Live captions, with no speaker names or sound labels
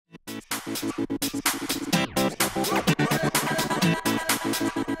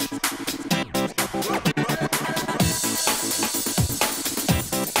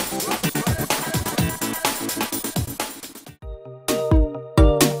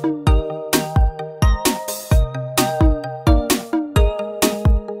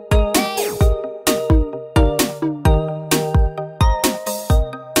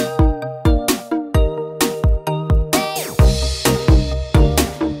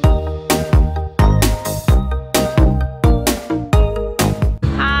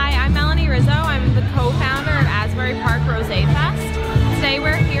Asbury Park Rosé Fest. Today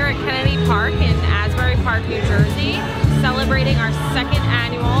we're here at Kennedy Park in Asbury Park, New Jersey, celebrating our second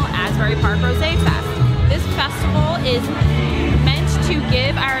annual Asbury Park Rosé Fest. This festival is meant to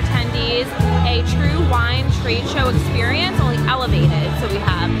give our attendees a true wine trade show experience, only elevated. So we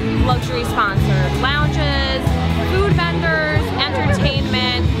have luxury sponsored lounges, food vendors,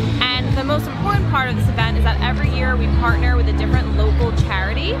 entertainment, and the most important part of this event is that every year we partner with a different local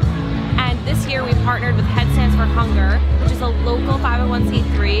charity. And this year we partnered with Head Stands for Hunger, which is a local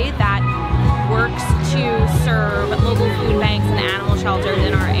 501c3 that works to serve local food banks and animal shelters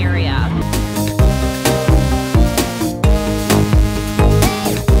in our area.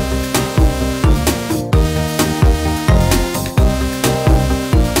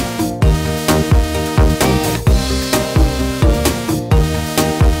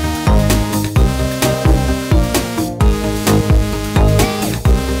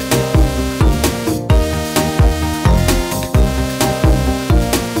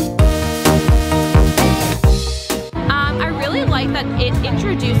 That it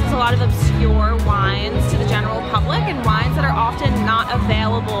introduces a lot of obscure wines to the general public and wines that are often not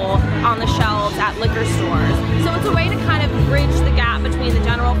available on the shelves at liquor stores. So it's a way to kind of bridge the gap between the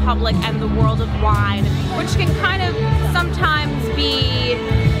general public and the world of wine, which can kind of sometimes be